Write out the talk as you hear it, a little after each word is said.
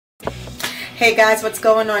Hey guys, what's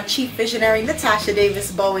going on? Chief Visionary Natasha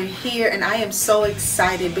Davis Bowen here, and I am so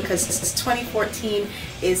excited because 2014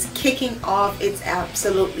 is kicking off. It's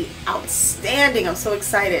absolutely outstanding. I'm so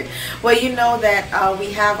excited. Well, you know that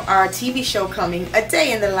we have our TV show coming, A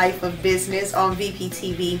Day in the Life of Business, on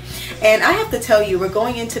VPTV, and I have to tell you, we're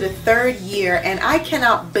going into the third year, and I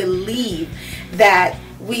cannot believe that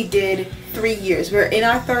we did 3 years. We're in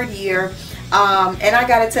our third year. And I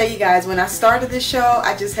gotta tell you guys, when I started this show,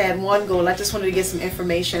 I just had one goal. I just wanted to get some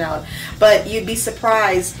information out. But you'd be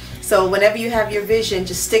surprised. So whenever you have your vision,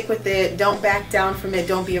 just stick with it. Don't back down from it.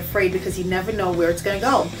 Don't be afraid, because you never know where it's going to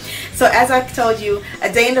go. So as I told you,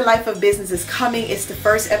 A Day in the Life of Business is coming. It's the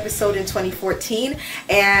first episode in 2014,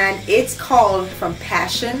 and it's called From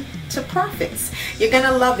Passion to Profits. You're going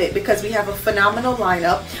to love it because we have a phenomenal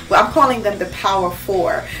lineup. Well, I'm calling them the Power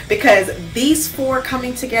Four, because these four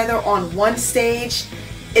coming together on one stage,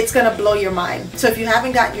 it's going to blow your mind. So if you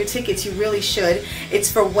haven't gotten your tickets, you really should. It's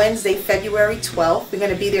for Wednesday, February 12th. We're going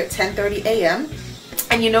to be there at 10:30 a.m.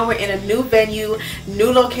 And you know, we're in a new venue, new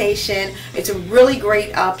location. It's a really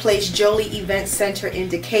great place, Jolie Event Center in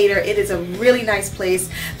Decatur. It is a really nice place.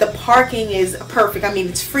 The parking is perfect. I mean,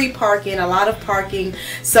 it's free parking, a lot of parking.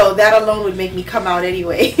 So that alone would make me come out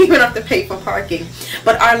anyway. You don't have to pay for parking.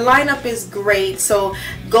 But our lineup is great. So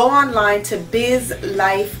go online to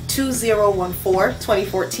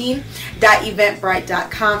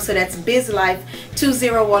bizlife2014 So that's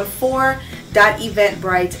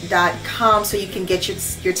bizlife2014.eventbrite.com, so you can get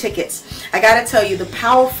your tickets. I gotta tell you, the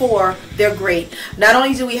Power Four, they're great. Not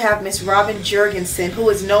only do we have Miss Robin Jurgensen, who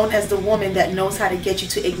is known as the woman that knows how to get you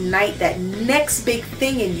to ignite that next big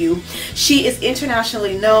thing in you. She is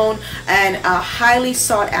internationally known and highly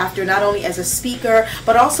sought after, not only as a speaker,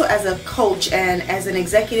 but also as a coach, and as an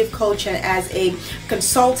executive coach, and as a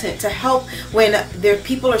consultant, to help when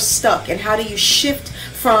people are stuck, and how do you shift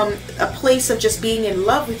from a place of just being in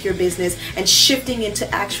love with your business and shifting into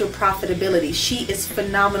actual profitability. She is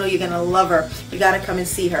phenomenal. You're gonna love her. You gotta come and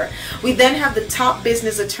see her. We then have the top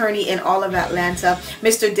business attorney in all of Atlanta,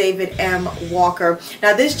 Mr. David M. Walker.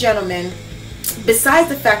 Now, this gentleman, besides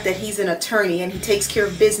the fact that he's an attorney and he takes care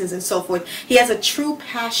of business and so forth, he has a true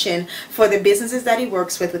passion for the businesses that he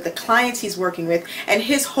works with the clients he's working with, and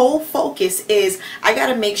his whole focus is, I got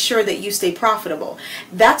to make sure that you stay profitable.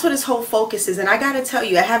 That's what his whole focus is. And I got to tell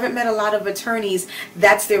you, I haven't met a lot of attorneys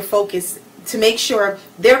that's their focus, to make sure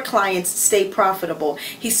their clients stay profitable.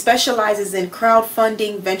 He specializes in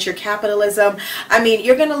crowdfunding, venture capitalism. I mean,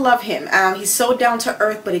 you're gonna love him. He's so down to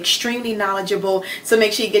earth, but extremely knowledgeable. So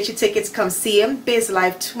make sure you get your tickets. Come see him.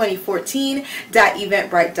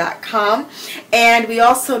 bizlife2014.eventbrite.com. And we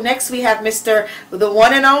also, next we have the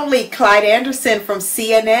one and only Clyde Anderson from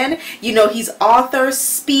CNN. You know, he's author,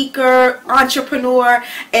 speaker, entrepreneur,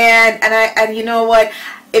 and you know what?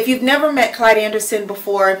 If you've never met Clyde Anderson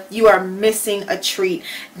before, you are missing a treat.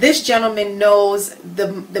 This gentleman knows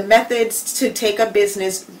the methods to take a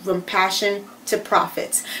business from passion to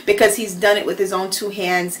profits, because he's done it with his own two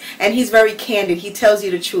hands, and he's very candid. He tells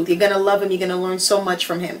you the truth. You're going to love him. You're going to learn so much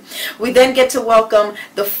from him. We then get to welcome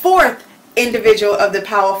the fourth individual of the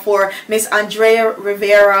Power Four, Miss Andrea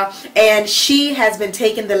Rivera, and she has been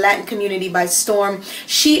taking the Latin community by storm.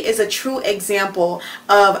 She is a true example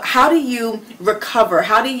of how do you recover,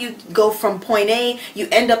 how do you go from point A, you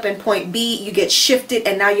end up in point B, you get shifted,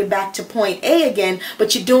 and now you're back to point A again,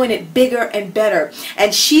 but you're doing it bigger and better.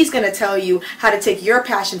 And she's going to tell you how to take your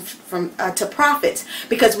passion to profits,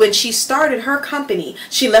 because when she started her company,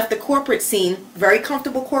 she left the corporate scene, very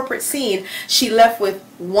comfortable corporate scene. She left with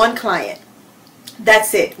one client.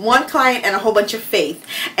 That's it. One client and a whole bunch of faith.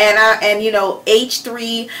 And you know,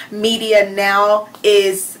 H3 Media now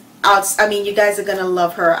is out. I mean, you guys are gonna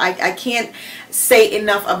love her. I can't say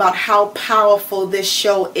enough about how powerful this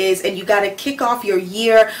show is, and you got to kick off your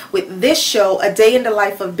year with this show, A Day in the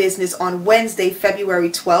Life of Business, on Wednesday, February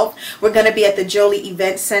 12th. We're going to be at the Jolie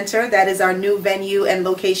Event Center. That is our new venue and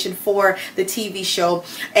location for the TV show.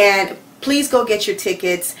 And please go get your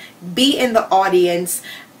tickets. Be in the audience.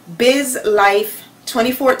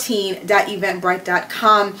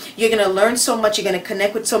 bizlife2014.eventbrite.com. You're going to learn so much. You're going to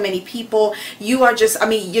connect with so many people. You are just, I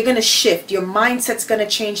mean, you're going to shift. Your mindset's going to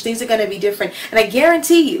change. Things are going to be different. And I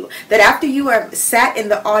guarantee you that after you are sat in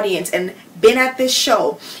the audience and been at this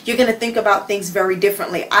show, you're going to think about things very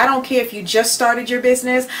differently. I don't care if you just started your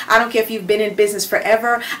business. I don't care if you've been in business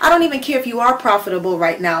forever. I don't even care if you are profitable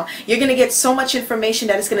right now. You're going to get so much information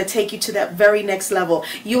that is going to take you to that very next level.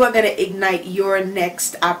 You are going to ignite your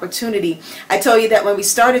next opportunity. I told you that when we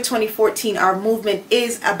started 2014, our movement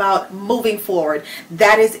is about moving forward.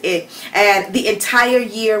 That is it. And the entire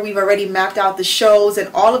year, we've already mapped out the shows, and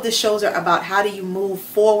all of the shows are about how do you move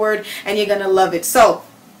forward, and you're going to love it. So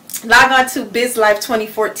log on to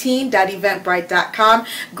bizlife2014.eventbrite.com.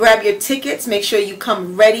 Grab your tickets. Make sure you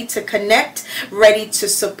come ready to connect, ready to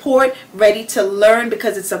support, ready to learn,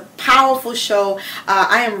 because it's a powerful show.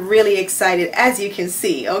 I am really excited, as you can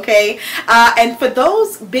see, okay? And for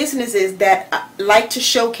those businesses that like to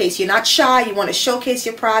showcase, you're not shy, you want to showcase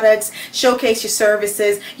your products, showcase your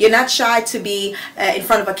services, you're not shy to be in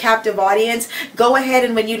front of a captive audience, go ahead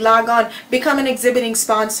and when you log on, become an exhibiting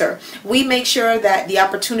sponsor. We make sure that the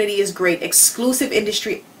opportunity is great. Exclusive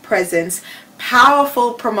industry presence,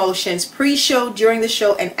 powerful promotions, pre-show, during the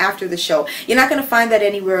show, and after the show. You're not going to find that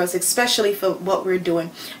anywhere else, especially for what we're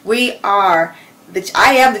doing.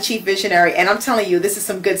 I am the chief visionary, and I'm telling you, this is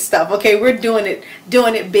some good stuff. Okay, we're doing it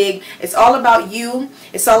big. It's all about you.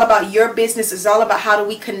 It's all about your business. It's all about how do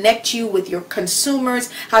we connect you with your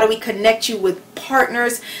consumers? How do we connect you with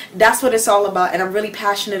partners? That's what it's all about, and I'm really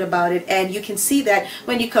passionate about it. And you can see that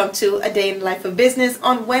when you come to A Day in the Life of Business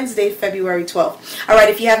on Wednesday, February 12th. All right,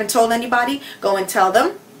 if you haven't told anybody, go and tell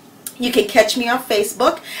them. You can catch me on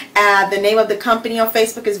Facebook. The name of the company on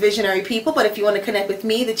Facebook is Visionary People. But if you want to connect with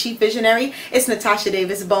me, the Chief Visionary, it's Natasha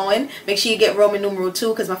Davis Bowen. Make sure you get Roman numeral 2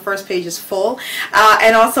 because my first page is full.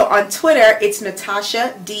 And also on Twitter, it's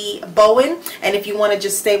Natasha D. Bowen. And if you want to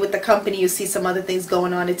just stay with the company, you'll see some other things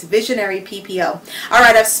going on. It's Visionary PPO. All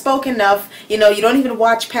right, I've spoken enough. You know, you don't even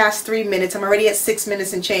watch past 3 minutes. I'm already at 6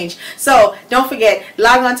 minutes and change. So don't forget,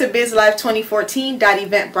 log on to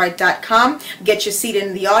bizlife2014.eventbrite.com. Get your seat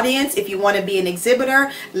in the audience. If you want to be an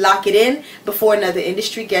exhibitor, lock it in before another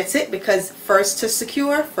industry gets it, because first to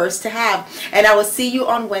secure, first to have. And I will see you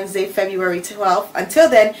on Wednesday, February 12th. Until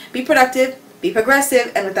then, be productive, be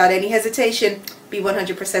progressive, and without any hesitation, be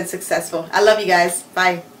 100% successful. I love you guys.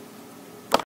 Bye.